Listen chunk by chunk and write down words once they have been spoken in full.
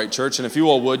All right, church, and if you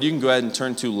all would, you can go ahead and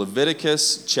turn to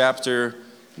Leviticus chapter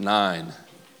 9.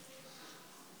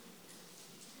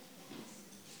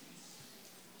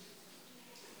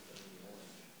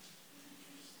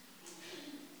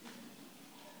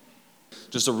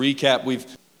 Just a recap, we've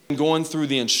been going through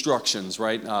the instructions,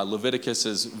 right? Leviticus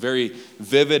is very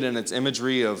vivid in its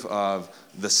imagery of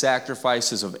the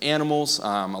sacrifices of animals.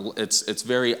 It's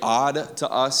very odd to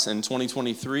us in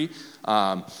 2023,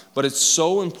 but it's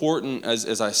so important,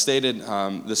 as I stated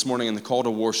this morning in the call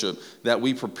to worship, that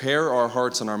we prepare our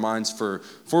hearts and our minds for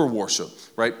worship,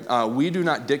 right? We do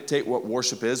not dictate what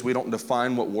worship is. We don't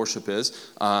define what worship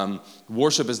is.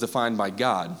 Worship is defined by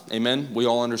God. Amen? We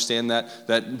all understand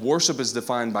that worship is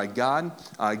defined by God.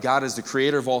 God is the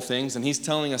creator of all things, and he's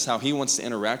telling us how he wants to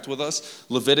interact with us.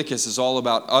 Leviticus is all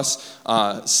about us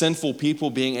sinful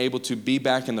people being able to be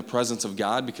back in the presence of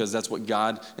God, because that's what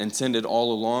God intended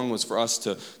all along, was for us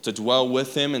to dwell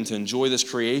with him and to enjoy this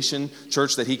creation,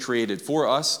 church, that he created for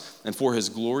us and for his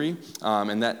glory,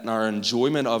 and that in our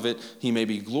enjoyment of it, he may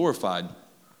be glorified.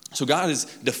 So God is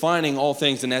defining all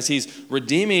things, and as he's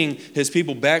redeeming his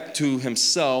people back to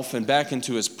himself and back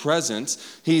into his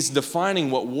presence, he's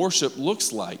defining what worship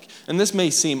looks like. And this may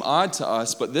seem odd to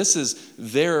us, but this is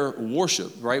their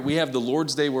worship, right? We have the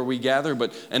Lord's Day where we gather,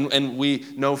 and we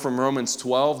know from Romans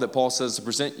 12 that Paul says to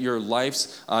present your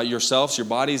lives, yourselves, your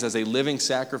bodies as a living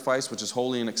sacrifice, which is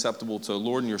holy and acceptable to the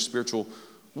Lord, and your spiritual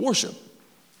worship.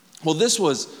 Well, this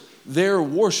was their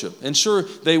worship. And sure,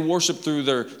 they worship through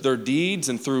their deeds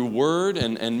and through word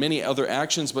and many other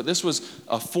actions, but this was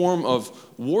a form of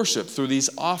worship through these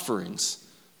offerings.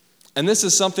 And this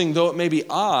is something, though it may be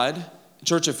odd,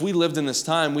 church, if we lived in this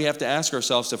time, we have to ask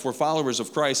ourselves, if we're followers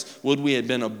of Christ, would we have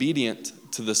been obedient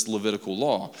to this Levitical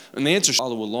law? And the answer should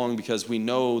follow along, because we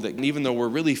know that even though we're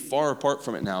really far apart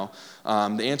from it now,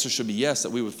 the answer should be yes,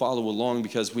 that we would follow along,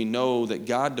 because we know that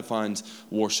God defines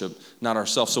worship, not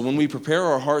ourselves. So when we prepare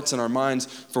our hearts and our minds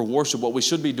for worship, what we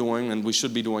should be doing, and we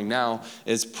should be doing now,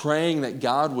 is praying that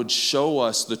God would show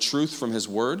us the truth from his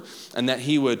word, and that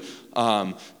he would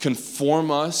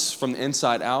conform us from the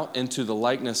inside out into the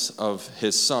likeness of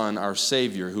his Son, our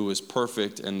Savior, who is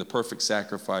perfect and the perfect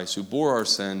sacrifice, who bore our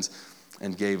sins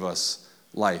and gave us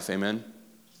life. Amen?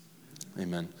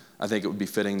 Amen. I think it would be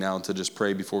fitting now to just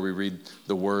pray before we read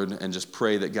the word, and just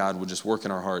pray that God would just work in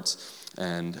our hearts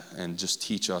and just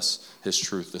teach us his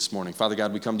truth this morning. Father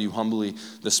God, we come to you humbly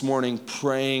this morning,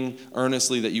 praying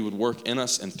earnestly that you would work in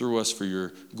us and through us for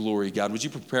your glory. God, would you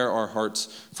prepare our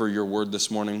hearts for your word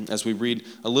this morning? As we read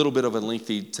a little bit of a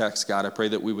lengthy text, God, I pray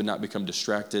that we would not become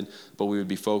distracted, but we would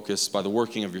be focused by the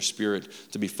working of your Spirit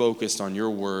to be focused on your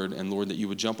word. And Lord, that you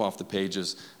would jump off the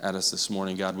pages at us this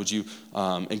morning. God, would you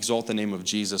exalt the name of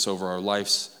Jesus over our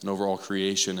lives and over all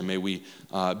creation, and may we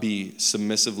be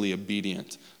submissively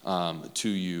obedient to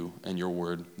you and your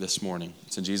word this morning.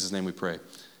 It's in Jesus' name we pray.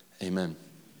 Amen.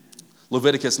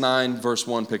 Leviticus 9 verse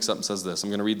 1 picks up and says this. I'm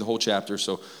going to read the whole chapter,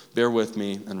 so bear with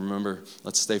me, and remember,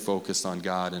 let's stay focused on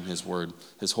God and his word,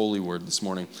 his holy word this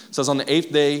morning. It says, on the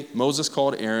 8th day, Moses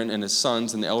called Aaron and his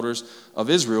sons and the elders of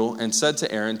Israel and said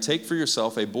to Aaron, take for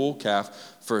yourself a bull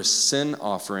calf for a sin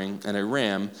offering and a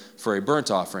ram for a burnt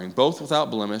offering, both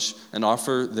without blemish, and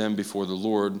offer them before the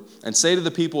Lord. And say to the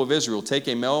people of Israel, take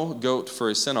a male goat for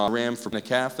a sin offering, a ram for a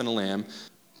calf and a lamb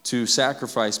to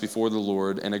sacrifice before the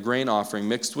Lord, and a grain offering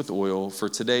mixed with oil, for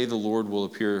today the Lord will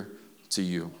appear to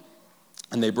you.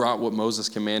 And they brought what Moses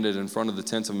commanded in front of the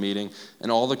tent of meeting,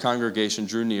 and all the congregation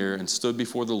drew near and stood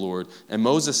before the Lord. And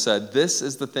Moses said, this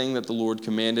is the thing that the Lord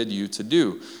commanded you to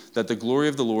do, that the glory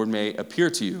of the Lord may appear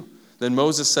to you. Then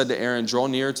Moses said to Aaron, draw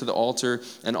near to the altar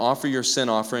and offer your sin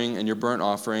offering and your burnt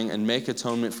offering, and make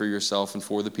atonement for yourself and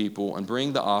for the people, and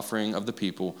bring the offering of the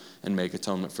people and make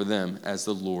atonement for them, as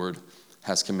the Lord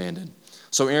has commanded.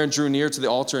 So Aaron drew near to the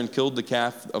altar and killed the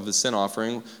calf of the sin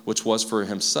offering, which was for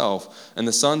himself. And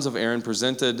the sons of Aaron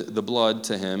presented the blood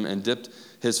to him, and dipped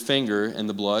his finger in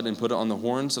the blood, and put it on the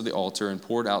horns of the altar, and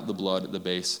poured out the blood at the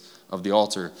base of the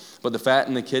altar. But the fat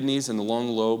and the kidneys and the long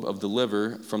lobe of the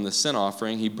liver from the sin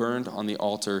offering he burned on the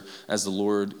altar, as the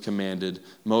Lord commanded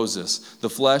Moses. The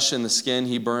flesh and the skin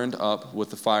he burned up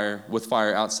with fire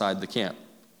outside the camp.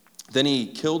 Then he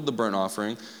killed the burnt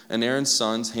offering, and Aaron's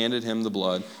sons handed him the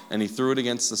blood, and he threw it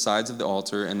against the sides of the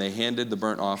altar, and they handed the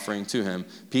burnt offering to him,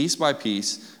 piece by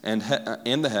piece, and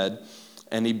the head,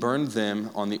 and he burned them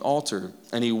on the altar.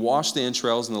 And he washed the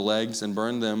entrails and the legs, and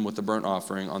burned them with the burnt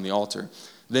offering on the altar.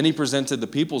 Then he presented the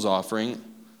people's offering,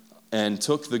 and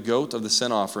took the goat of the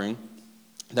sin offering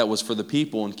that was for the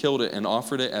people, and killed it, and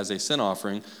offered it as a sin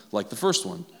offering like the first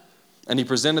one. And he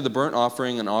presented the burnt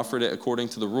offering, and offered it according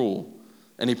to the rule.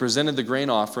 And he presented the grain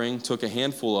offering, took a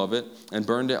handful of it, and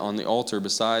burned it on the altar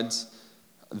besides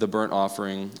the burnt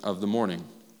offering of the morning.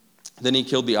 Then he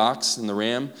killed the ox and the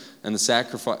ram and the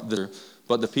sacrifice,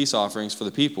 but the peace offerings for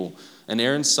the people. And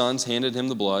Aaron's sons handed him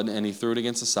the blood, and he threw it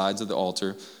against the sides of the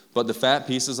altar. But the fat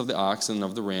pieces of the ox and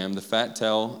of the ram, the fat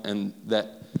tail, and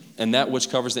that which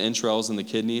covers the entrails and the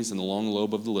kidneys and the long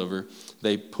lobe of the liver,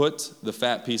 they put the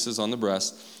fat pieces on the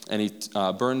breast, and he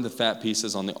burned the fat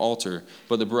pieces on the altar.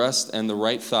 But the breast and the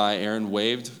right thigh Aaron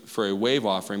waved for a wave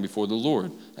offering before the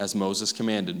Lord, as Moses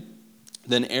commanded.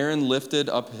 Then Aaron lifted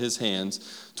up his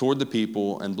hands toward the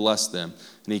people and blessed them.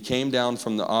 And he came down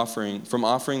from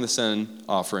offering the sin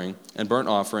offering and burnt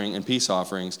offering and peace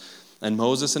offerings. And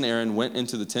Moses and Aaron went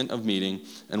into the tent of meeting,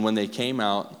 and when they came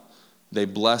out, they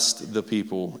blessed the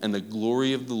people, and the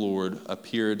glory of the Lord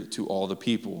appeared to all the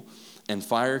people. And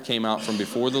fire came out from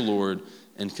before the Lord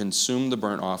and consumed the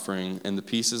burnt offering and the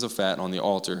pieces of fat on the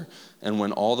altar. And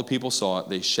when all the people saw it,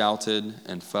 they shouted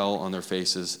and fell on their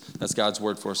faces. That's God's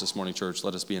word for us this morning, church.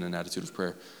 Let us be in an attitude of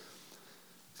prayer.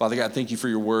 Father God, thank you for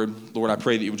your word. Lord, I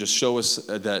pray that you would just show us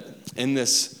that in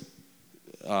this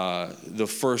the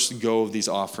first go of these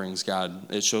offerings,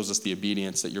 God, it shows us the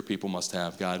obedience that your people must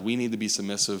have. God, we need to be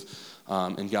submissive,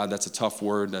 and God, that's a tough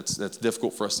word. That's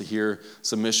difficult for us to hear.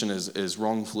 Submission is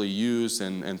wrongfully used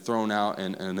and thrown out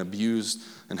and abused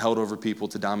and held over people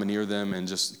to domineer them and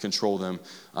just control them.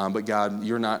 But God,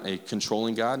 you're not a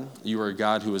controlling God. You are a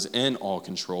God who is in all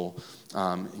control,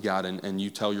 God, and you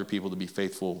tell your people to be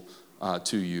faithful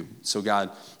to you. So God,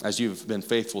 as you've been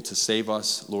faithful to save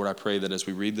us, Lord, I pray that as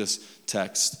we read this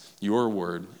text, your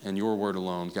word and your word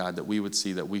alone, God, that we would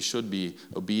see that we should be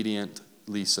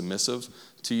obediently submissive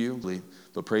to you.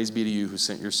 But praise be to you who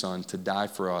sent your son to die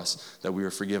for us, that we are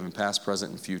forgiven past,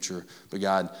 present, and future. But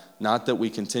God, not that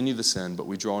we continue the sin, but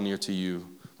we draw near to you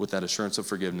with that assurance of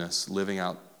forgiveness, living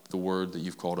out the word that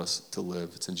you've called us to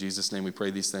live. It's in Jesus' name we pray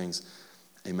these things.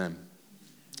 Amen.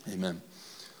 Amen.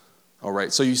 All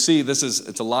right, so you see,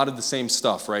 it's a lot of the same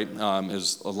stuff, right?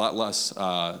 There's a lot less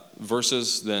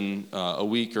verses than a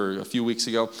week or a few weeks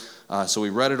ago. So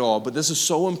we read it all, but this is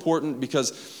so important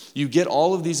because you get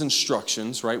all of these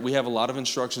instructions, right? We have a lot of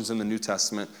instructions in the New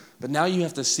Testament, but now you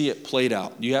have to see it played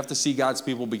out. You have to see God's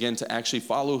people begin to actually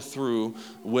follow through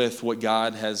with what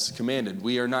God has commanded.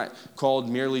 We are not called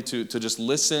merely to just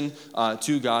listen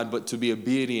to God, but to be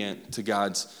obedient to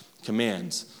God's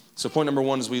commands. So point number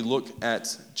one, as we look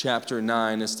at chapter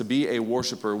 9, is to be a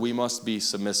worshiper, we must be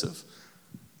submissive.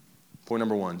 Point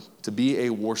number one, to be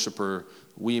a worshiper,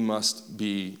 we must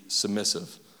be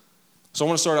submissive. So I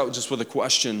want to start out just with a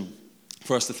question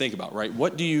for us to think about, right?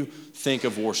 What do you think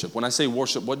of worship? When I say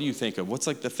worship, what do you think of? What's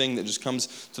like the thing that just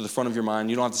comes to the front of your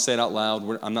mind? You don't have to say it out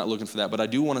loud. I'm not looking for that. But I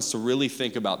do want us to really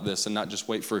think about this and not just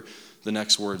wait for the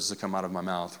next words to come out of my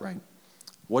mouth, right?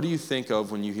 What do you think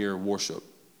of when you hear worship?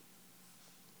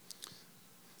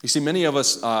 You see, many of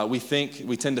us, we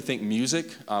tend to think music.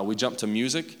 We jump to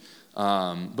music.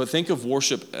 But think of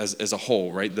worship as a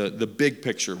whole, right? The big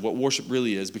picture, what worship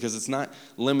really is, because it's not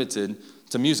limited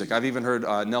to music. I've even heard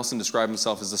Nelson describe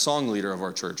himself as the song leader of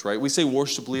our church, right? We say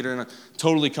worship leader, and I'm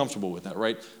totally comfortable with that,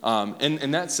 right? And in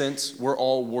that sense, we're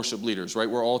all worship leaders, right?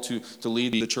 We're all to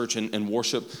lead the church in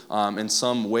worship in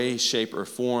some way, shape, or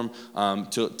form,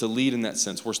 to lead in that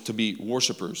sense. We're to be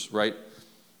worshipers, right?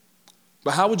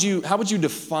 But how would you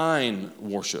define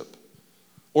worship?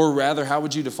 Or rather, how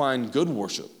would you define good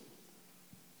worship?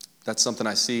 That's something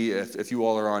I see if you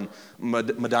all are on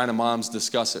Medina Moms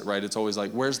Discuss It, right? It's always like,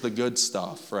 where's the good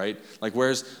stuff, right? Like,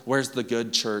 where's the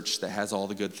good church that has all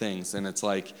the good things? And it's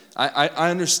like, I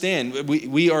understand.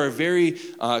 We are a very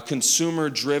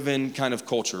consumer-driven kind of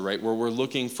culture, right? Where we're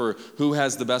looking for who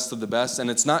has the best of the best.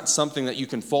 And it's not something that you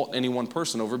can fault any one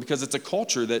person over, because it's a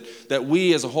culture that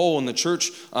we as a whole in the church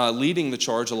leading the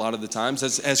charge a lot of the times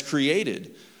has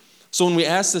created. So when we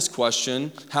ask this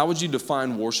question, how would you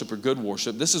define worship or good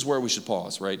worship? This is where we should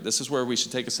pause, right? This is where we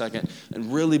should take a second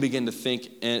and really begin to think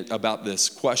about this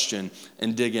question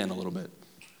and dig in a little bit.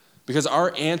 Because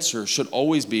our answer should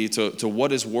always be to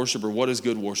what is worship or what is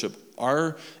good worship.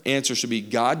 Our answer should be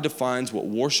God defines what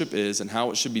worship is and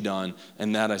how it should be done,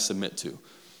 and that I submit to.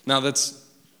 Now that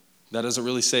doesn't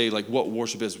really say like what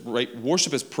worship is, right?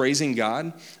 Worship is praising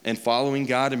God and following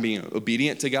God and being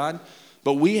obedient to God.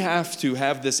 But we have to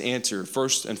have this answer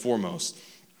first and foremost.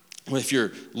 If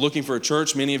you're looking for a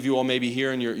church, many of you all may be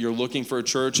here and you're looking for a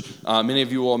church. Many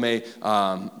of you all may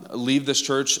leave this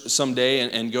church someday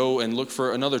and go and look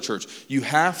for another church. You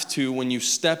have to, when you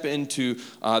step into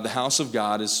the house of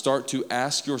God, is start to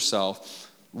ask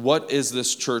yourself, what is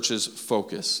this church's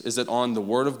focus? Is it on the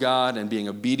Word of God and being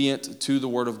obedient to the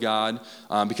Word of God?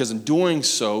 Because in doing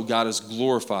so, God is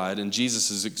glorified and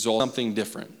Jesus is exalted. Something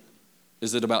different.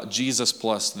 Is it about Jesus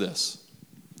plus this?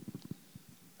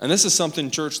 And this is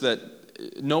something, church, that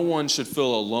no one should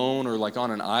feel alone or like on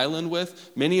an island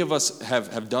with. Many of us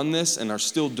have done this and are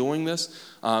still doing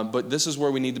this, but this is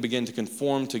where we need to begin to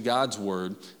conform to God's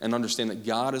Word and understand that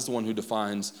God is the one who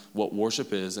defines what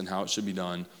worship is and how it should be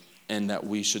done, and that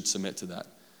we should submit to that.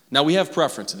 Now, we have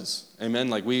preferences, amen?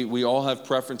 Like, we all have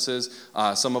preferences.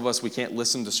 Some of us, we can't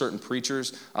listen to certain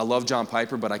preachers. I love John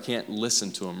Piper, but I can't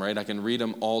listen to him, right? I can read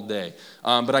him all day.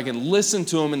 But I can listen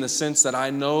to him in the sense that I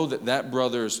know that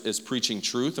brother is preaching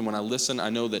truth, and when I listen, I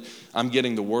know that I'm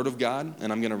getting the Word of God,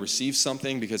 and I'm going to receive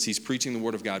something because he's preaching the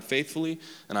Word of God faithfully,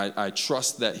 and I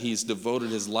trust that he's devoted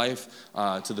his life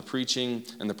to the preaching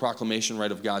and the proclamation,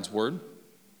 right, of God's Word.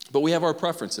 But we have our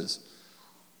preferences.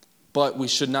 But we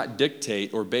should not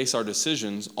dictate or base our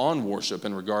decisions on worship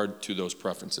in regard to those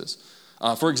preferences.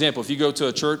 For example, if you go to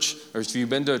a church, or if you've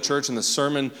been to a church and the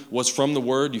sermon was from the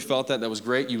Word, you felt that was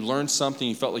great, you learned something,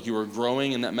 you felt like you were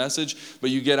growing in that message,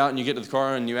 but you get out and you get to the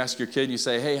car and you ask your kid, you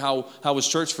say, hey, how was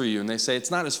church for you? And they say, it's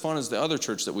not as fun as the other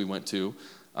church that we went to.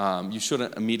 You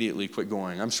shouldn't immediately quit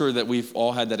going. I'm sure that we've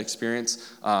all had that experience.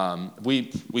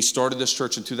 We started this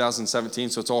church in 2017,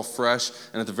 so it's all fresh.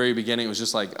 And at the very beginning, it was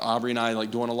just like Aubrey and I like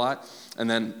doing a lot. And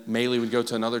then Maylee would go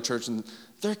to another church, and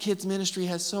their kids' ministry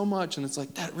has so much. And it's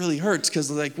like, that really hurts because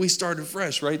like we started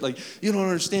fresh, right? Like, you don't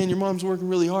understand. Your mom's working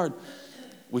really hard.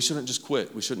 We shouldn't just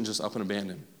quit. We shouldn't just up and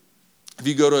abandon. If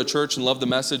you go to a church and love the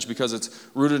message because it's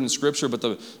rooted in Scripture, but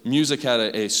the music had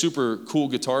a super cool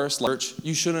guitarist,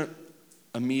 you shouldn't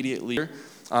immediately,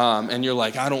 and you're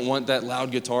like, I don't want that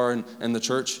loud guitar in the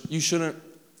church, you shouldn't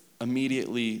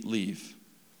immediately leave.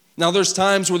 Now, there's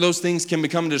times where those things can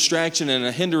become a distraction and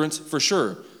a hindrance for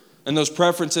sure. And those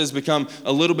preferences become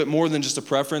a little bit more than just a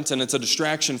preference, and it's a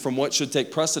distraction from what should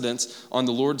take precedence on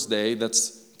the Lord's day,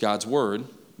 that's God's Word,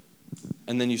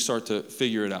 and then you start to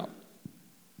figure it out.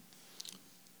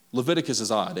 Leviticus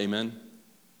is odd, amen?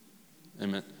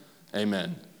 Amen.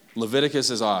 Amen. Leviticus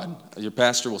is odd. Your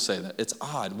pastor will say that. It's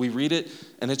odd. We read it,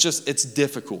 and it's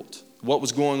difficult. What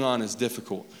was going on is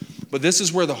difficult. But this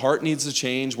is where the heart needs to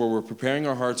change, where we're preparing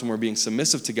our hearts and we're being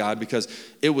submissive to God, because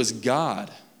it was God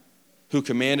who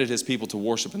commanded his people to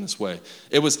worship in this way.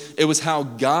 It was how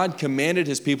God commanded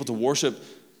his people to worship,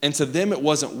 and to them it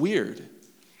wasn't weird.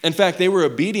 In fact, they were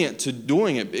obedient to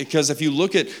doing it, because if you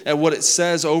look at what it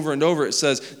says over and over, it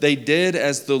says, they did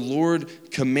as the Lord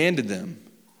commanded them.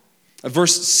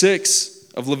 Verse 6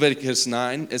 of Leviticus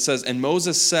 9, it says, and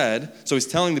Moses said, so he's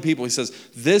telling the people, he says,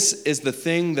 this is the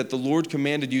thing that the Lord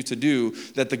commanded you to do,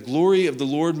 that the glory of the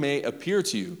Lord may appear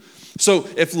to you. So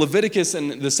if Leviticus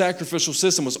and the sacrificial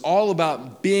system was all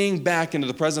about being back into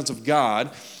the presence of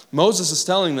God, Moses is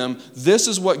telling them, this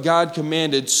is what God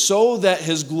commanded so that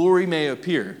his glory may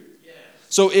appear. Yeah.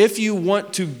 So if you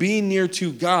want to be near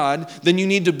to God, then you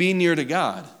need to be near to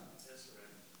God. That's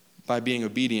right. By being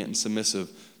obedient and submissive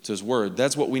to his word.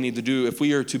 That's what we need to do. If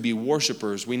we are to be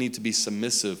worshipers, we need to be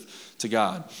submissive to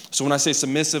God. So when I say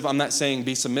submissive, I'm not saying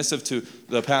be submissive to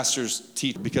the pastor's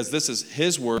teacher, because this is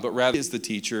his word, but rather he is the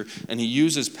teacher, and he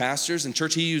uses pastors, and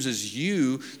church, he uses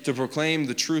you to proclaim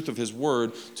the truth of his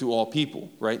word to all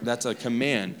people, right? That's a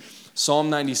command.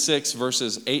 Psalm 96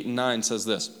 verses 8 and 9 says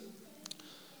this,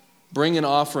 bring an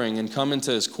offering and come into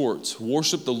his courts.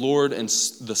 Worship the Lord in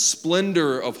the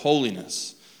splendor of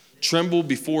holiness. Tremble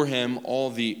before him,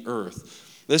 all the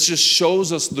earth. This just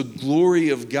shows us the glory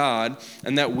of God,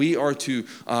 and that we are to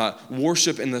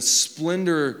worship in the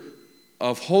splendor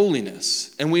of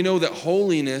holiness. And we know that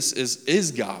holiness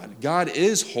is God. God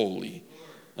is holy,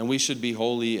 and we should be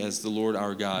holy as the Lord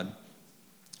our God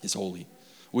is holy.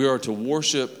 We are to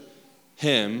worship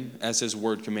him as his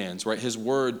word commands, right? His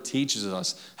word teaches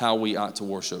us how we ought to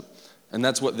worship, and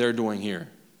that's what they're doing here.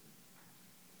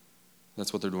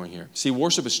 That's what they're doing here. See,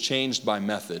 worship is changed by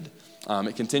method.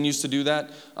 It continues to do that.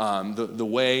 The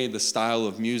way, the style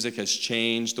of music has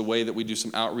changed. The way that we do some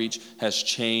outreach has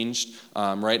changed,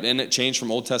 right? And it changed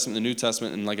from Old Testament to New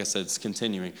Testament, and like I said, it's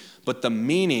continuing. But the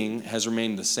meaning has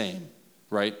remained the same,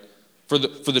 right? For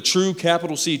the true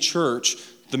capital C church,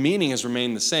 the meaning has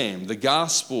remained the same. The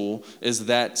gospel is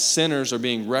that sinners are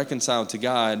being reconciled to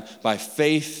God by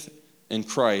faith in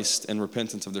Christ and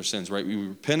repentance of their sins, right? We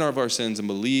repent of our sins and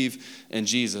believe in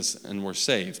Jesus, and we're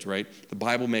saved, right? The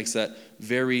Bible makes that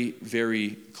very,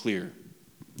 very clear.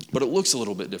 But it looks a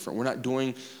little bit different. We're not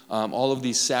doing all of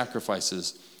these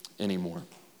sacrifices anymore,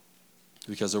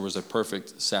 because there was a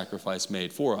perfect sacrifice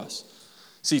made for us.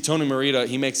 See, Tony Merida,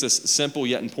 he makes this simple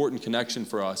yet important connection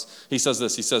for us. He says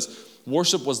this, he says,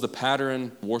 worship was the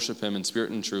pattern, worship him in spirit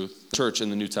and truth, church in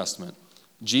the New Testament.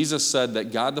 Jesus said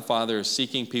that God the Father is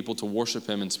seeking people to worship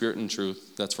him in spirit and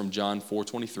truth. That's from John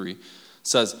 4:23.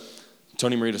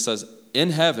 Tony Merida says,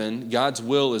 in heaven, God's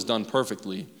will is done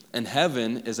perfectly, and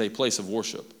heaven is a place of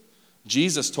worship.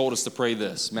 Jesus told us to pray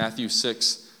this, Matthew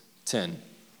 6:10.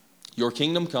 Your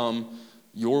kingdom come,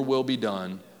 your will be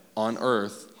done on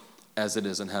earth as it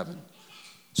is in heaven.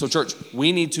 So church,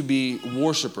 we need to be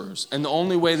worshipers. And the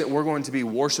only way that we're going to be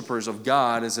worshipers of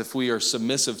God is if we are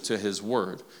submissive to his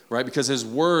word, right? Because his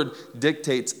word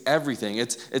dictates everything.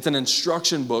 It's an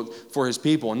instruction book for his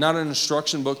people, and not an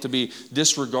instruction book to be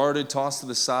disregarded, tossed to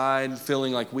the side,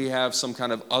 feeling like we have some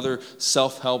kind of other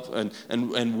self-help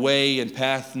and way and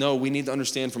path. No, we need to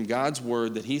understand from God's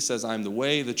word that he says, I'm the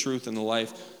way, the truth, and the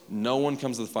life. No one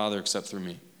comes to the Father except through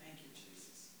me.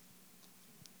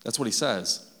 That's what he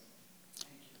says.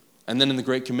 And then in the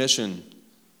Great Commission,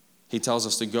 he tells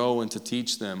us to go and to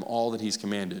teach them all that he's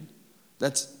commanded.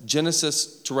 That's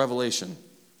Genesis to Revelation.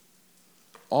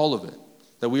 All of it.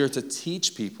 That we are to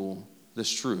teach people this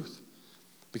truth.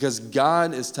 Because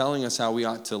God is telling us how we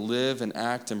ought to live and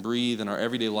act and breathe in our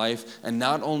everyday life. And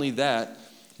not only that,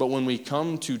 but when we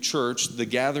come to church, the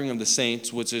gathering of the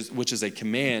saints, which is a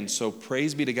command. So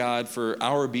praise be to God for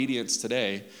our obedience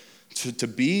today to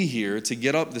be here, to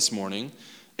get up this morning,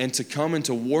 and to come and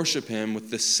to worship him with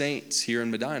the saints here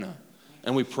in Medina.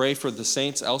 And we pray for the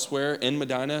saints elsewhere in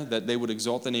Medina that they would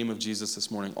exalt the name of Jesus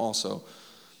this morning also.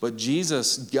 But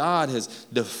Jesus, God has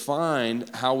defined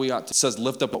how we ought to, says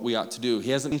lift up what we ought to do.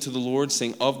 He hasn't been to the Lord,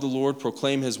 sing of the Lord,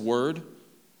 proclaim his word,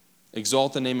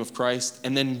 exalt the name of Christ,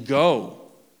 and then go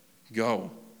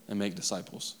and make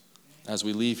disciples. As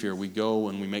we leave here, we go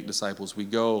and we make disciples. We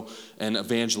go and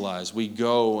evangelize. We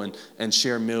go and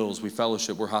share meals. We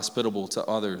fellowship. We're hospitable to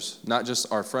others, not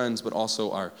just our friends, but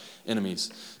also our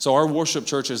enemies. So our worship,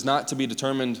 church, is not to be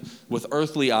determined with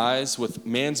earthly eyes, with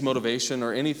man's motivation,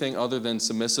 or anything other than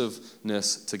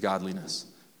submissiveness to godliness.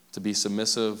 To be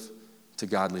submissive to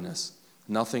godliness.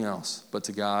 Nothing else but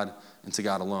to God and to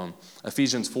God alone.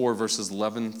 Ephesians 4, verses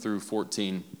 11 through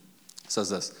 14 says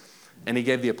this. And he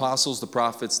gave the apostles, the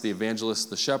prophets, the evangelists,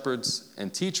 the shepherds,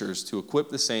 and teachers to equip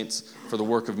the saints for the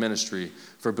work of ministry,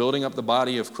 for building up the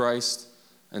body of Christ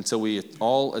until we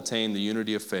all attain the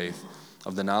unity of faith,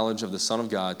 of the knowledge of the Son of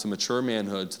God, to mature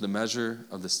manhood, to the measure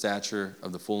of the stature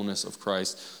of the fullness of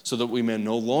Christ, so that we may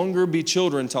no longer be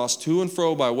children tossed to and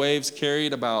fro by waves,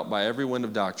 carried about by every wind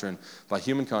of doctrine, by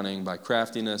human cunning, by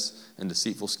craftiness and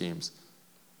deceitful schemes.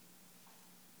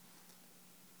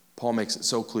 Paul makes it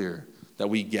so clear that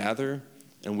we gather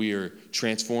and we are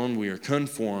transformed, we are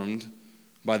conformed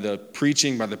by the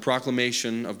preaching, by the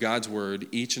proclamation of God's word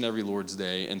each and every Lord's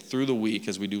day and through the week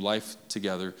as we do life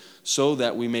together, so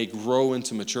that we may grow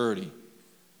into maturity.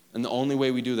 And the only way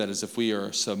we do that is if we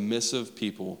are submissive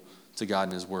people to God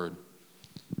and his word.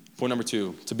 Point number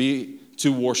 2,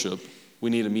 to worship,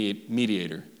 we need a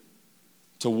mediator.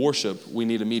 To worship, we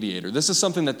need a mediator. This is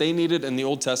something that they needed in the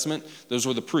Old Testament. Those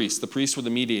were the priests. The priests were the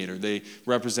mediator. They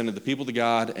represented the people to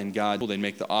God, and God, they'd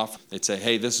make the offer. They'd say,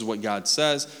 hey, this is what God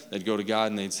says. They'd go to God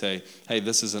and they'd say, hey,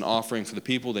 this is an offering for the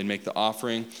people. They'd make the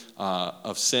offering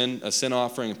of sin, a sin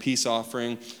offering, a peace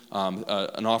offering,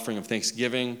 an offering of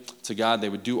thanksgiving to God. They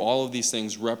would do all of these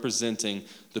things representing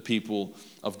the people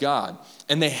of God.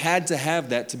 And they had to have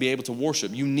that to be able to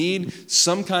worship. You need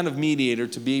some kind of mediator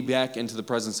to be back into the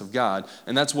presence of God.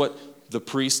 And that's what the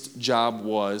priest's job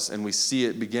was. And we see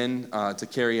it begin to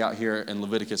carry out here in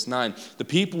Leviticus 9. The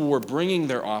people were bringing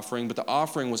their offering, but the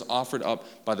offering was offered up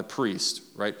by the priest,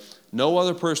 right? No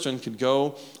other person could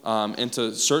go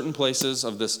into certain places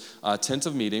of this tent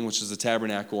of meeting, which is the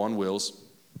tabernacle on wheels.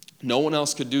 No one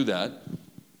else could do that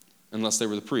unless they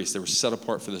were the priest. They were set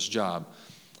apart for this job.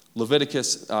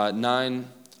 Leviticus 9,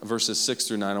 verses 6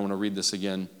 through 9, I want to read this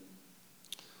again.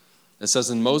 It says,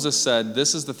 and Moses said,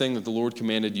 this is the thing that the Lord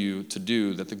commanded you to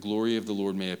do, that the glory of the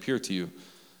Lord may appear to you.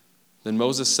 Then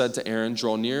Moses said to Aaron,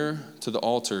 draw near to the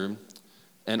altar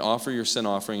and offer your sin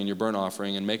offering and your burnt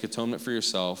offering and make atonement for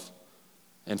yourself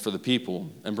and for the people.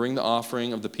 And bring the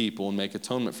offering of the people and make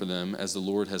atonement for them as the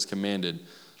Lord has commanded.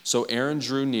 So Aaron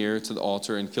drew near to the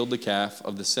altar and killed the calf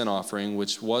of the sin offering,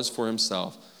 which was for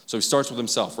himself. So he starts with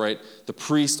himself, right? The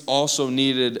priest also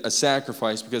needed a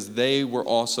sacrifice because they were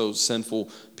also sinful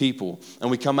people. And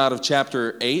we come out of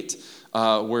chapter 8,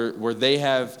 where they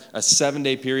have a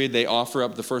 7-day period. They offer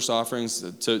up the first offerings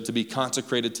to be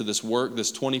consecrated to this work,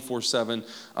 this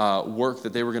 24/7 work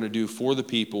that they were going to do for the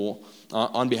people,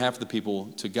 on behalf of the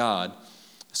people to God.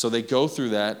 So they go through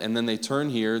that, and then they turn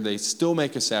here. They still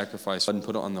make a sacrifice and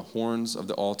put it on the horns of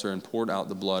the altar and poured out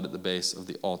the blood at the base of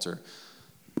the altar.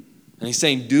 And he's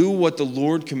saying, do what the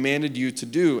Lord commanded you to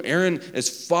do. Aaron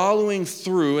is following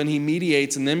through, and he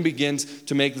mediates and then begins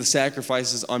to make the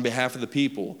sacrifices on behalf of the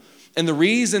people. And the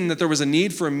reason that there was a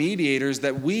need for a mediator is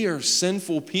that we are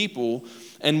sinful people,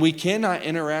 and we cannot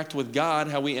interact with God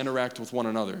how we interact with one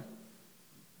another.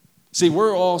 See,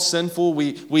 we're all sinful.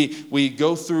 We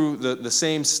go through the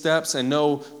same steps, and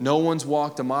no one's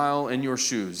walked a mile in your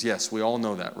shoes. Yes, we all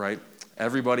know that, right?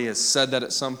 Everybody has said that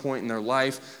at some point in their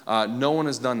life. No one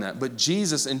has done that. But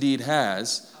Jesus indeed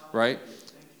has, right?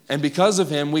 And because of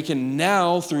him, we can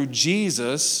now, through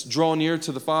Jesus, draw near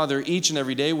to the Father each and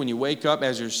every day when you wake up,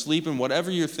 as you're sleeping, whatever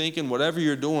you're thinking, whatever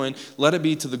you're doing, let it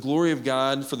be to the glory of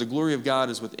God, for the glory of God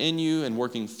is within you and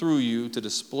working through you to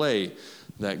display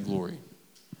that glory.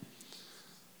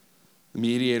 The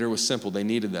mediator was simple. They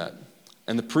needed that.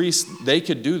 And the priests, they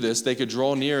could do this. They could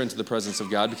draw near into the presence of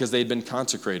God because they'd been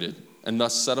consecrated and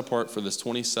thus set apart for this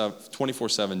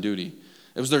 24/7 duty.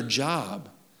 It was their job.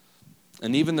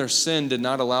 And even their sin did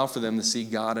not allow for them to see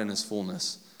God in his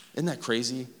fullness. Isn't that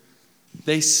crazy?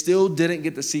 They still didn't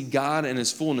get to see God in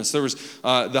his fullness. There was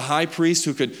the high priest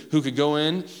who could go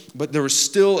in, but there was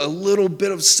still a little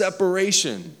bit of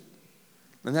separation.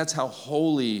 And that's how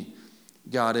holy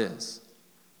God is.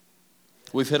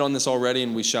 We've hit on this already,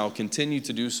 and we shall continue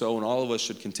to do so, and all of us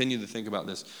should continue to think about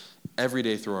this every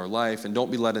day through our life, and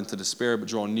don't be led into despair, but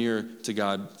draw near to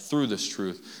God through this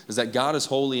truth, is that God is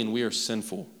holy and we are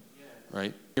sinful,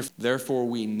 right? Therefore,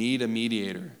 we need a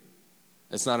mediator.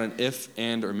 It's not an if,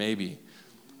 and, or maybe.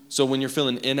 So when you're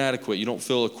feeling inadequate, you don't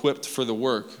feel equipped for the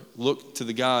work, look to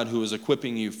the God who is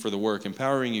equipping you for the work,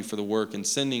 empowering you for the work, and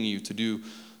sending you to do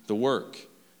the work.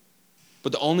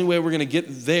 But the only way we're going to get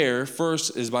there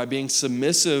first is by being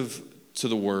submissive to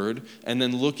the Word and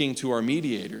then looking to our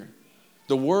mediator.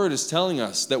 The Word is telling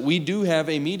us that we do have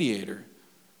a mediator,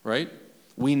 right?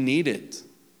 We need it.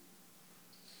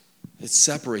 It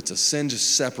separates us. Sin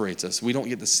just separates us. We don't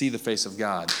get to see the face of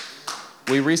God.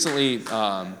 We recently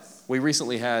had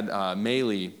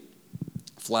Maylee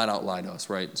flat out lie to us,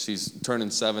 right? She's turning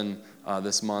 7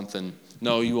 this month, and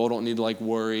no, you all don't need to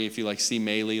worry if you see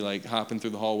Maylee hopping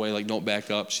through the hallway, don't back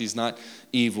up. She's not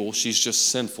evil. She's just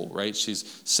sinful, right?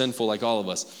 She's sinful like all of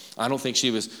us. I don't think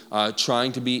she was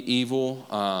trying to be evil,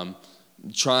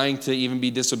 trying to even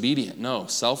be disobedient. No,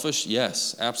 selfish,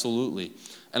 yes, absolutely.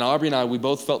 And Aubrey and I, we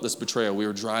both felt this betrayal. We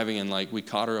were driving and we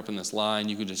caught her up in this lie, and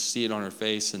you could just see it on her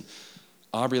face. And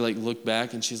Aubrey looked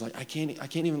back and she's like, I can't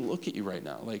even look at you right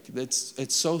now.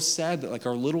 It's so sad that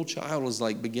our little child is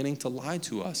beginning to lie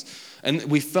to us. And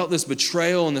we felt this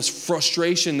betrayal and this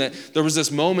frustration that there was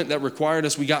this moment that required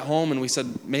us. We got home and we said,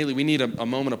 Maylee, we need a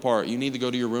moment apart. You need to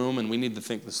go to your room and we need to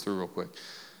think this through real quick.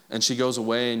 And she goes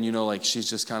away and she's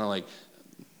just kind of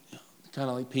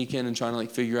peeking and trying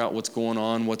to figure out what's going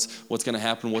on, what's going to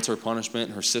happen, what's her punishment.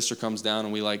 And her sister comes down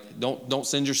and we don't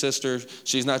send your sister.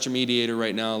 She's not your mediator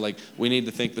right now. We need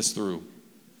to think this through.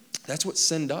 That's what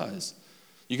sin does.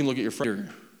 You can look at your friend.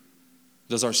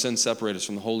 Does our sin separate us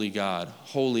from the holy God,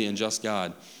 holy and just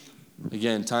God?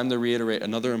 Again, time to reiterate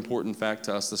another important fact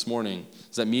to us this morning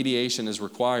is that mediation is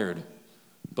required,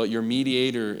 but your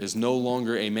mediator is no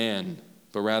longer a man,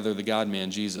 but rather the God-man,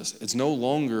 Jesus. It's no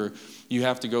longer you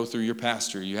have to go through your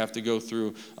pastor. You have to go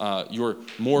through your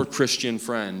more Christian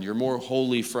friend, your more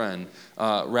holy friend.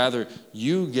 Rather,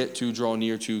 you get to draw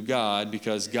near to God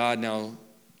because God now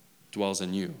dwells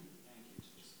in you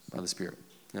by the Spirit.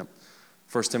 Yep.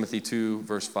 1 Timothy 2,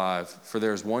 verse 5. For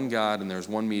there is one God and there is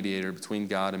one mediator between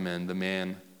God and men, the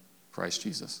man, Christ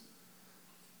Jesus.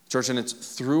 Church, and it's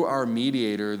through our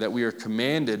mediator that we are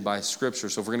commanded by Scripture.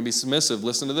 So if we're going to be submissive,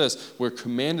 listen to this. We're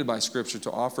commanded by Scripture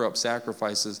to offer up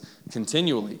sacrifices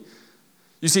continually.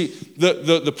 You see,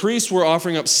 the priests were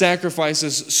offering up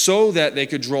sacrifices so that they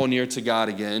could draw near to God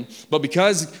again. But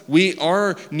because we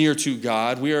are near to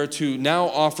God, we are to now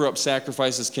offer up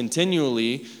sacrifices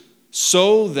continually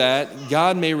so that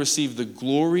God may receive the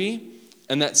glory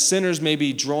and that sinners may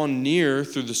be drawn near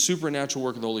through the supernatural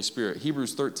work of the Holy Spirit.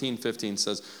 Hebrews 13:15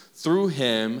 says, through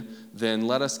him, then,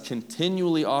 let us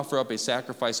continually offer up a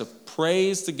sacrifice of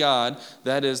praise to God,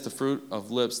 that is the fruit of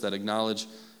lips that acknowledge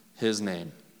his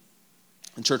name.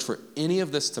 And church, for any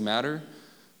of this to matter,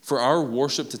 for our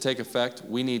worship to take effect,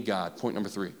 we need God. Point number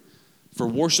 3. For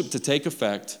worship to take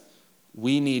effect,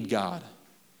 we need God.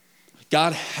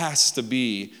 God has to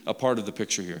be a part of the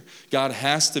picture here. God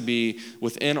has to be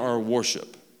within our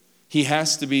worship. He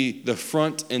has to be the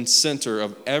front and center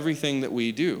of everything that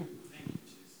we do.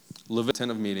 Leviticus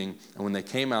tent of meeting, and when they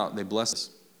came out, they blessed us.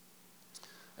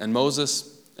 And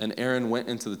Moses, And Aaron went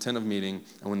into the tent of meeting,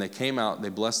 and when they came out, they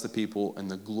blessed the people, and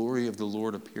the glory of the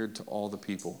Lord appeared to all the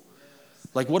people.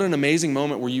 Like, what an amazing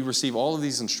moment where you receive all of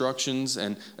these instructions,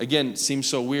 and again, it seems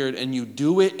so weird, and you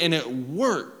do it, and it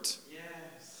worked.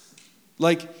 Yes.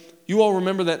 Like, you all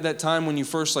remember that time when you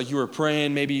first, like, you were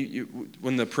praying, maybe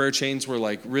when the prayer chains were,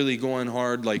 like, really going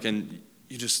hard, like, and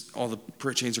you just, all the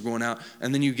prayer chains are going out,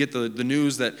 and then you get the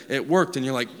news that it worked, and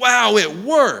you're like, wow, it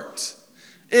worked.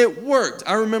 It worked.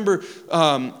 I remember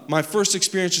my first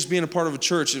experience just being a part of a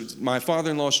church. It was my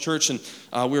father-in-law's church, and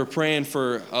we were praying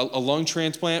for a lung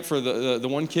transplant for the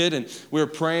one kid, and we were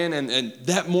praying, and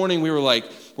that morning we were like,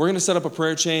 we're going to set up a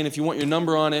prayer chain. If you want your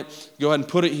number on it, go ahead and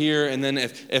put it here, and then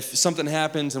if something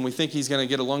happens and we think he's going to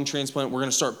get a lung transplant, we're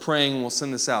going to start praying, and we'll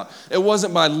send this out. It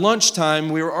wasn't by lunchtime.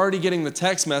 We were already getting the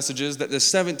text messages that this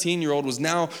 17-year-old was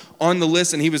now on the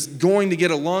list, and he was going to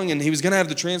get a lung, and he was going to have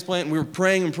the transplant, and we were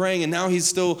praying and praying, and now he's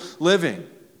still living.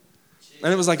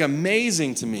 And it was like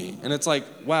amazing to me. And it's like,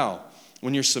 wow,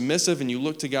 when you're submissive and you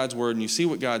look to God's word and you see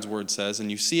what God's word says and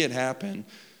you see it happen,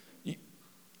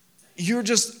 you're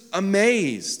just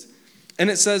amazed. And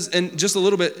it says, and just a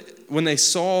little bit, when they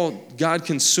saw God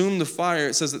consume the fire,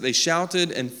 it says that they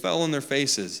shouted and fell on their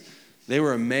faces. They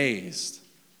were amazed.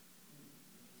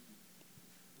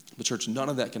 But church, none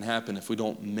of that can happen if we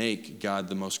don't make God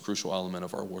the most crucial element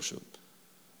of our worship.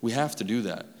 We have to do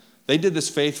that. They did this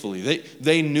faithfully.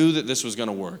 They knew that this was going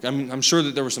to work. I mean, I'm sure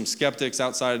that there were some skeptics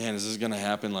outside. Man, is this going to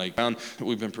happen? Like,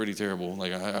 we've been pretty terrible.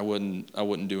 Like, I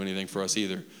wouldn't do anything for us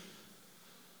either.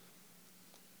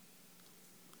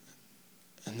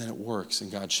 And then it works,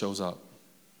 and God shows up,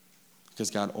 because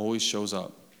God always shows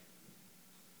up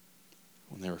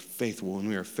when they were faithful. When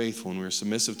we are faithful, when we are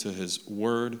submissive to His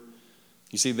word.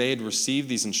 You see, they had received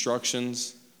these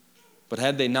instructions, but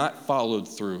had they not followed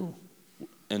through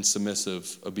and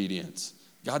submissive obedience,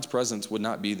 God's presence would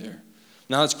not be there.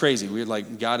 Now it's crazy. We're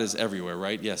like, God is everywhere,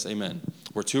 right? Yes, amen.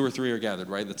 Where 2 or 3 are gathered,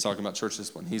 right? That's talking about church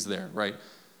discipline. He's there, right?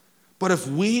 But if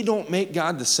we don't make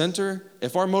God the center,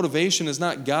 if our motivation is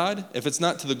not God, if it's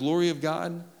not to the glory of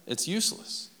God, it's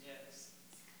useless. Yes.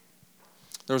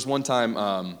 There was one time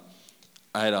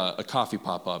I had a coffee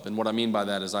pop up, and what I mean by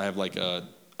that is I have like a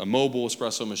mobile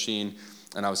espresso machine,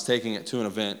 and I was taking it to an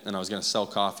event, and I was going to sell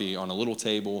coffee on a little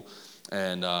table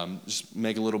and just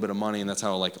make a little bit of money, and that's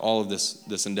how like all of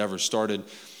this endeavor started.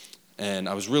 And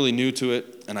I was really new to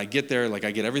it, and I get there, like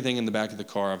I get everything in the back of the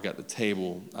car. I've got the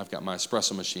table, I've got my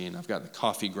espresso machine, I've got the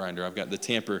coffee grinder, I've got the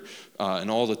tamper,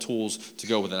 and all the tools to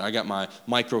go with it. I got my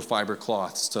microfiber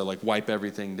cloths to like wipe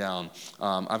everything down.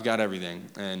 I've got everything,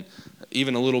 and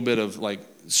even a little bit of like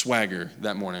swagger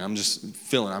that morning.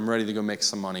 I'm ready to go make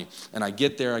some money. And I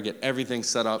get there, I get everything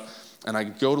set up, and I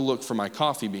go to look for my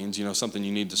coffee beans, something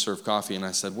you need to serve coffee. And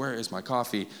I said, where is my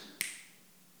coffee?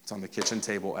 It's on the kitchen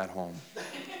table at home.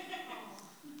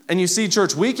 And you see,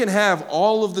 church, we can have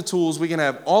all of the tools, we can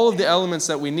have all of the elements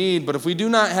that we need, but if we do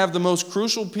not have the most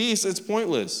crucial piece, it's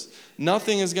pointless.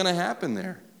 Nothing is going to happen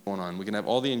there. We can have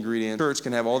all the ingredients. Church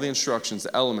can have all the instructions,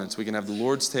 the elements. We can have the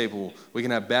Lord's table. We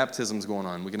can have baptisms going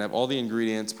on. We can have all the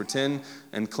ingredients, pretend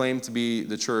and claim to be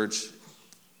the church,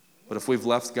 but if we've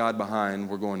left God behind,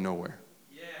 we're going nowhere.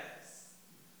 Yes.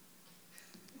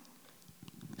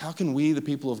 How can we, the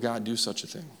people of God, do such a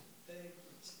thing?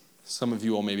 Some of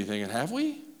you all may be thinking, have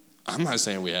we? I'm not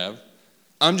saying we have.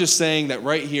 I'm just saying that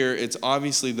right here, it's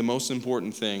obviously the most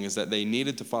important thing is that they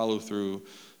needed to follow through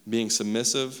being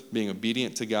submissive, being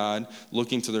obedient to God,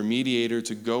 looking to their mediator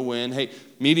to go in. Hey,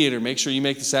 mediator, make sure you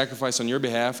make the sacrifice on your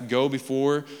behalf. Go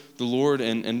before the Lord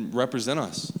and represent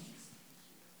us.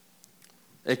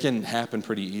 It can happen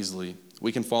pretty easily.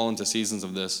 We can fall into seasons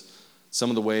of this. Some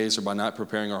of the ways are by not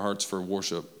preparing our hearts for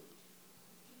worship,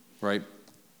 right?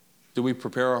 Do we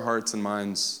prepare our hearts and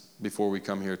minds before we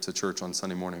come here to church on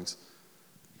Sunday mornings?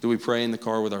 Do we pray in the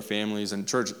car with our families? And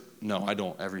church, no, I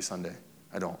don't every Sunday.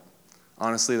 I don't.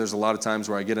 Honestly, there's a lot of times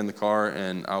where I get in the car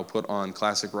and I'll put on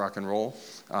classic rock and roll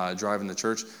driving to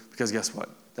church, because guess what?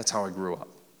 That's how I grew up,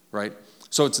 right?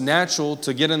 So it's natural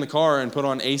to get in the car and put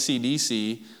on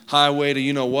AC/DC, Highway to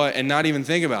you-know-what, and not even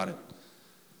think about it.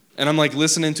 And I'm like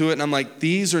listening to it, and I'm like,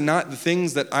 these are not the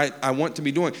things that I want to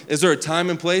be doing. Is there a time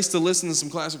and place to listen to some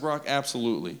classic rock?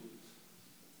 Absolutely.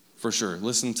 For sure.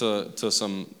 Listen to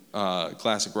some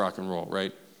classic rock and roll,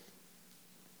 right?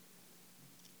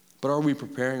 But are we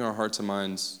preparing our hearts and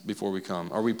minds before we come?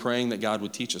 Are we praying that God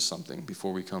would teach us something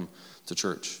before we come to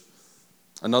church?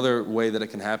 Another way that it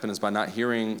can happen is by not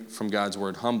hearing from God's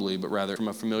word humbly, but rather from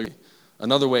a familiar.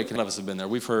 Another way, none of us have been there.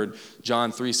 We've heard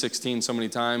John 3:16 so many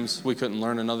times, we couldn't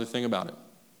learn another thing about it.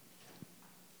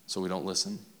 So we don't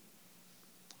listen.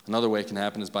 Another way it can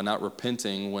happen is by not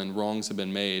repenting when wrongs have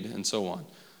been made, and so on.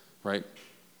 right?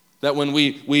 That when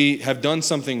we have done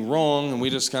something wrong and we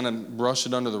just kind of brush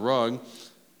it under the rug,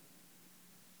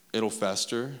 it'll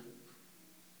fester.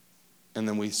 And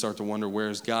then we start to wonder,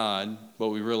 where's God? But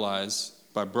we realize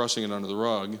by brushing it under the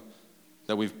rug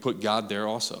that we've put God there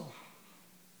also.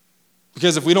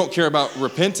 Because if we don't care about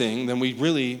repenting, then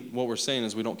what we're saying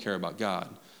is we don't care about God,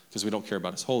 because we don't care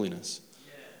about his holiness.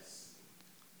 Yes.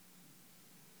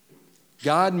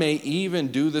 God may even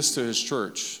do this to his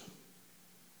church,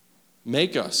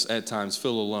 make us at times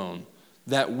feel alone,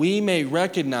 that we may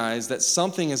recognize that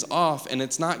something is off, and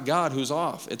it's not God who's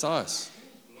off, it's us.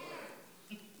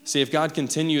 See, if God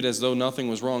continued as though nothing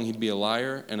was wrong, he'd be a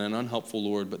liar and an unhelpful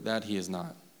Lord, but that he is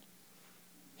not.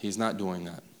 He's not doing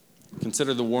that.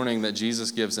 Consider the warning that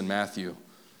Jesus gives in Matthew.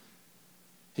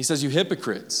 He says, "You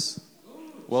hypocrites.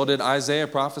 Well, did Isaiah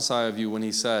prophesy of you when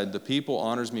he said, 'The people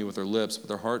honors me with their lips, but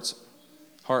their heart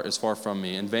is far from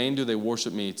me. In vain do they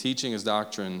worship me, teaching as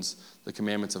doctrines the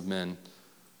commandments of men.'"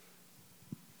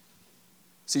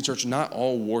 See, church, not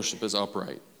all worship is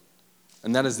upright.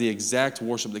 And that is the exact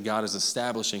worship that God is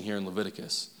establishing here in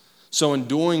Leviticus. So in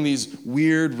doing these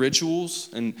weird rituals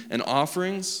and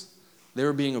offerings, they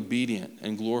were being obedient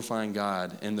and glorifying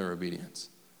God in their obedience.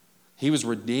 He was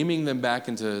redeeming them back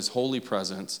into his holy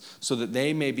presence so that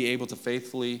they may be able to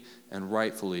faithfully and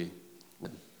rightfully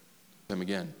him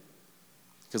again.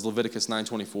 Because Leviticus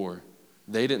 9:24,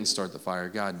 they didn't start the fire,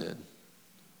 God did.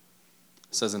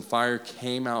 It says, "And fire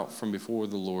came out from before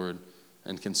the Lord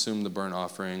and consumed the burnt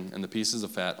offering and the pieces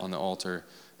of fat on the altar.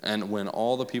 And when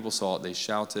all the people saw it, they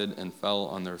shouted and fell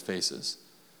on their faces."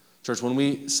 Church, when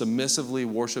we submissively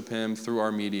worship him through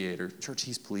our mediator, church,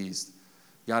 he's pleased.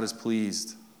 God is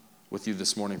pleased with you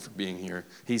this morning for being here.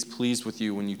 He's pleased with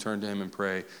you when you turn to him and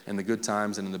pray in the good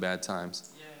times and in the bad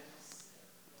times. Yes.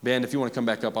 Band, if you want to come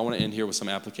back up, I want to end here with some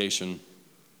application.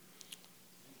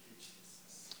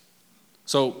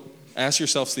 So ask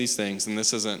yourselves these things, and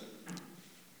this isn't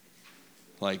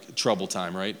like trouble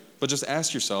time, right? But just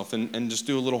ask yourself and just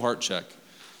do a little heart check.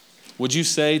 Would you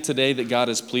say today that God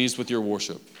is pleased with your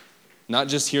worship? Not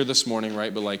just here this morning,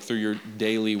 right? But like through your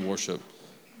daily worship.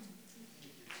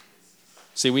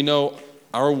 See, we know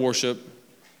our worship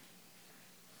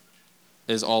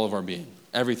is all of our being.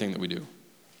 Everything that we do.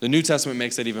 The New Testament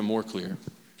makes that even more clear.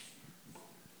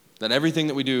 That everything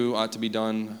that we do ought to be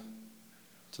done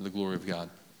to the glory of God.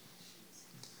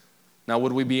 Now,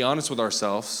 would we be honest with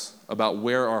ourselves about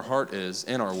where our heart is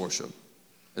in our worship?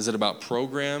 Is it about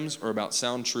programs or about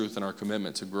sound truth and our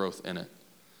commitment to growth in it?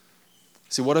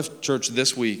 See, what if, church,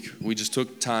 this week we just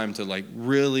took time to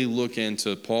really look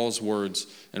into Paul's words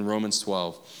in Romans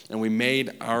 12, and we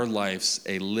made our lives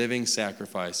a living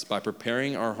sacrifice by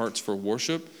preparing our hearts for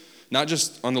worship, not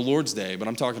just on the Lord's Day, but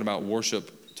I'm talking about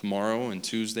worship tomorrow and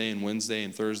Tuesday and Wednesday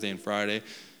and Thursday and Friday.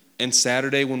 And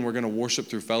Saturday, when we're going to worship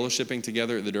through fellowshipping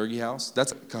together at the Durkee House,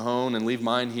 that's Cajon, and leave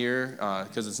mine here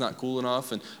because it's not cool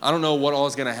enough. And I don't know what all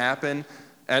is going to happen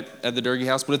at the Durkee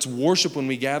House, but it's worship when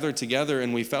we gather together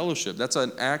and we fellowship. That's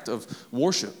an act of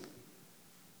worship.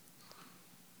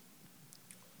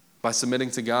 By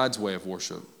submitting to God's way of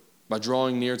worship, by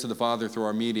drawing near to the Father through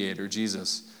our mediator,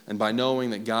 Jesus, and by knowing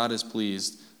that God is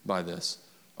pleased by this,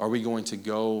 are we going to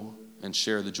go and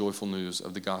share the joyful news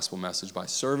of the gospel message by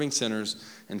serving sinners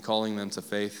and calling them to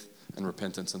faith and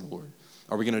repentance in the Lord?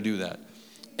 Are we going to do that?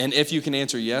 And if you can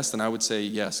answer yes, then I would say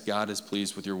yes, God is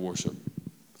pleased with your worship.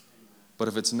 But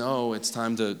if it's no, it's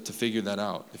time to figure that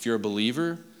out. If you're a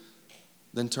believer,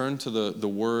 then turn to the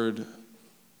word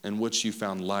in which you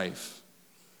found life.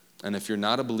 And if you're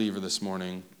not a believer this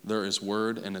morning, there is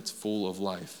word and it's full of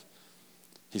life.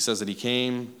 He says that he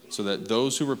came so that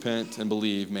those who repent and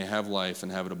believe may have life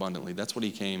and have it abundantly. That's what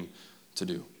he came to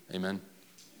do. Amen.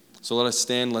 So let us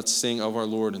stand. Let's sing of our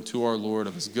Lord and to our Lord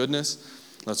of his goodness.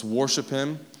 Let's worship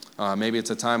him. Maybe it's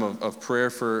a time of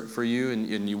prayer for you,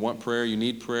 and you want prayer, you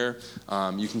need prayer.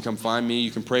 You can come find me.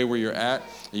 You can pray where you're at.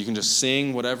 You can just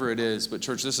sing, whatever it is. But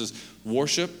church, this is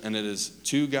worship, and it is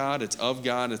to God. It's of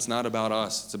God. It's not about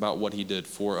us. It's about what he did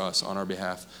for us on our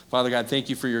behalf. Father God, thank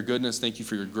you for your goodness. Thank you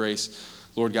for your grace.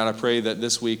 Lord God, I pray that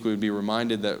this week we would be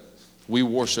reminded that we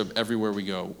worship everywhere we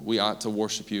go. We ought to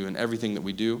worship you in everything that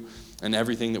we do, and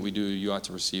everything that we do, you ought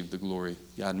to receive the glory.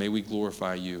 God, may we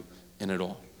glorify you in it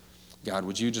all. God,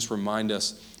 would you just remind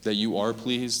us that you are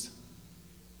pleased?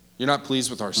 You're not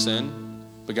pleased with our sin,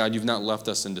 but God, you've not left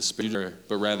us in despair,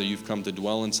 but rather you've come to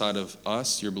dwell inside of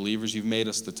us, your believers. You've made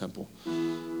us the temple.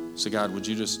 So God, would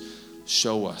you just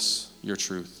show us your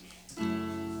truth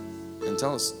and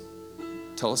tell us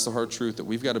the hard truth that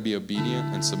we've got to be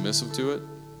obedient and submissive to it,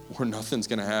 or nothing's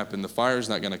going to happen. The fire's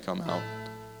not going to come out.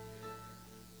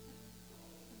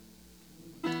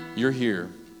 You're here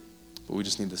but we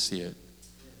just need to see it.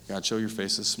 God, show your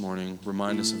face this morning.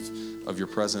 Remind us of your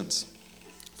presence,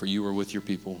 for you are with your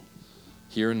people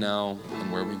here and now and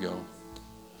where we go.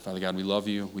 Father God, we love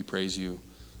you, we praise you,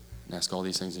 and ask all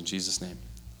these things in Jesus' name.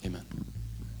 Amen.